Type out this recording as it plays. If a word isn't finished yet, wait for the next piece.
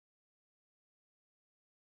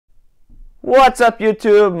What's up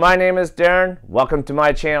YouTube? My name is Darren. Welcome to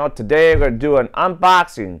my channel. Today we're going to do an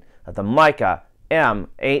unboxing of the Micca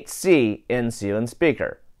M-8C in-ceiling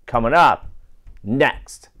speaker. Coming up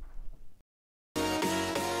next.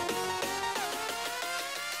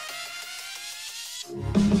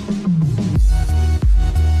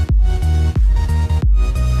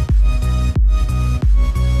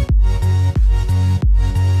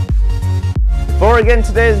 Before we get into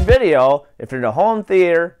today's video, if you're into home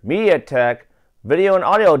theater, media tech, video and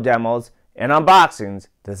audio demos, and unboxings,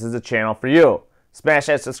 this is the channel for you. Smash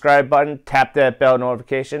that subscribe button, tap that bell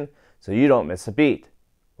notification so you don't miss a beat.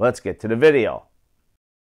 Let's get to the video.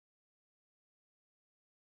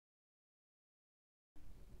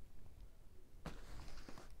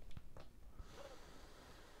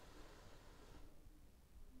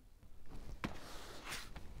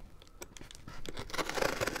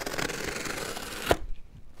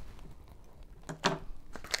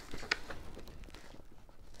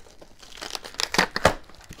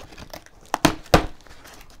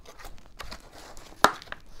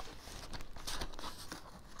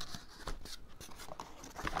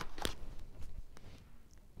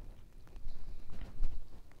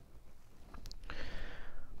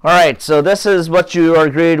 Alright, so this is what you are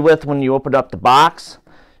greeted with when you open up the box.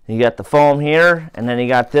 You got the foam here, and then you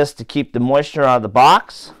got this to keep the moisture out of the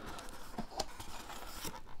box.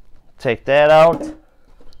 Take that out.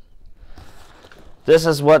 This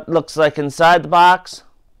is what it looks like inside the box.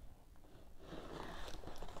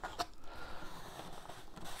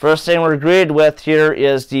 First thing we're greeted with here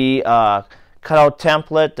is the cutout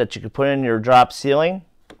template that you can put in your drop ceiling.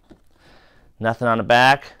 Nothing on the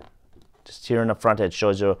back. Just here in the front, it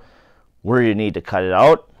shows you where you need to cut it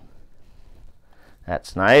out.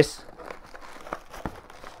 That's nice.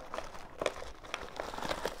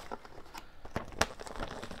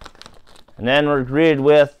 And then we're greeted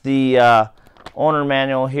with the owner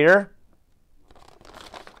manual here.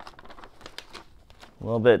 A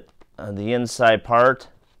little bit of the inside part,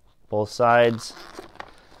 both sides.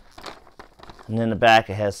 And in the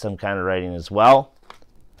back it has some kind of writing as well.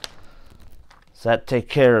 So that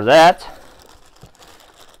takes care of that.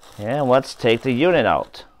 And let's take the unit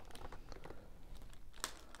out.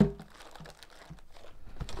 You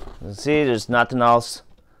see, there's nothing else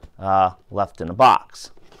left in the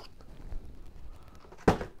box.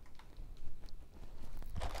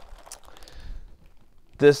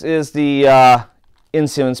 This is the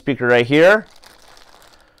in-ceiling speaker right here.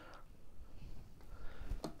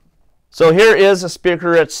 So here is the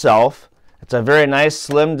speaker itself. It's a very nice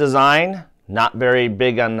slim design, not very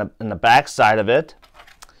big on the back side of it.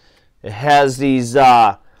 It has these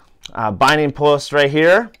binding posts right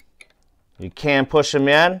here. You can push them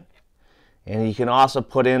in, and you can also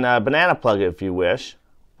put in a banana plug if you wish.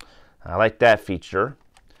 I like that feature.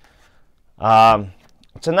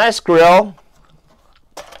 It's a nice grill.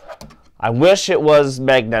 I wish it was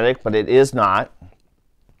magnetic, but it is not.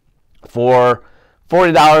 For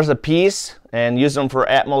 $40 a piece and use them for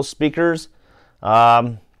Atmos speakers,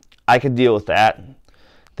 I could deal with that.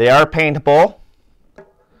 They are paintable,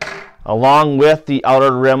 along with the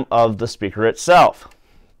outer rim of the speaker itself.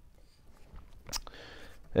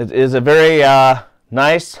 It is a very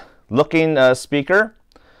nice looking speaker.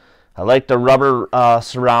 I like the rubber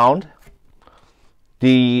surround.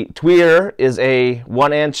 The tweeter is a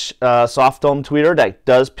 1-inch soft dome tweeter that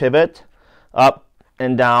does pivot up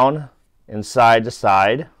and down and side to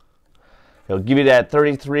side. It'll give you that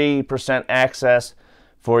 33% access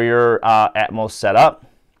for your Atmos setup.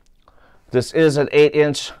 This is an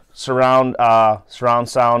 8-inch surround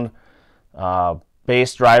sound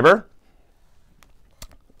bass driver.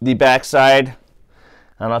 The back side,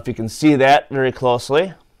 I don't know if you can see that very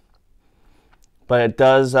closely, but it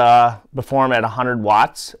does perform at 100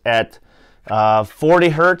 watts at 40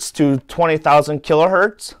 hertz to 20,000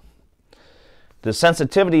 kilohertz. The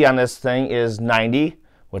sensitivity on this thing is 90,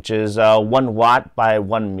 which is 1 watt by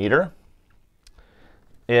 1 meter.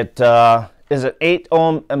 It is an 8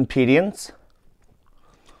 ohm impedance.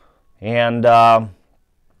 And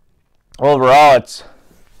overall,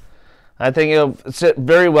 I think it'll sit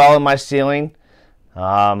very well in my ceiling.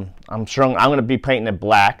 I'm sure I'm going to be painting it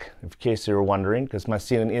black, in case you were wondering, because my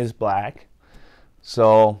ceiling is black.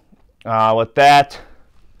 So with that,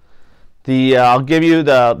 I'll give you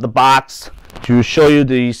the box to show you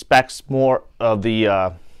the specs more of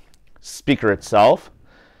the speaker itself.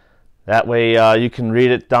 That way you can read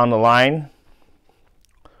it down the line.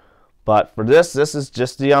 But for this is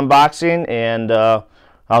just the unboxing, and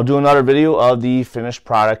I'll do another video of the finished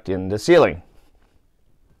product in the ceiling.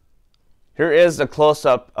 Here is a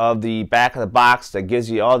close-up of the back of the box that gives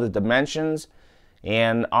you all the dimensions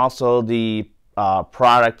and also the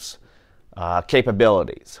product's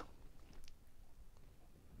capabilities.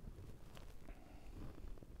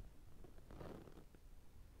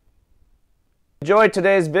 Enjoyed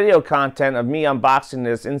today's video content of me unboxing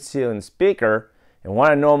this inceiling speaker and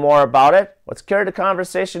want to know more about it? Let's carry the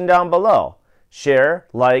conversation down below. Share,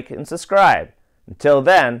 like, and subscribe. Until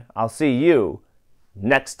then, I'll see you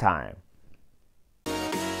next time.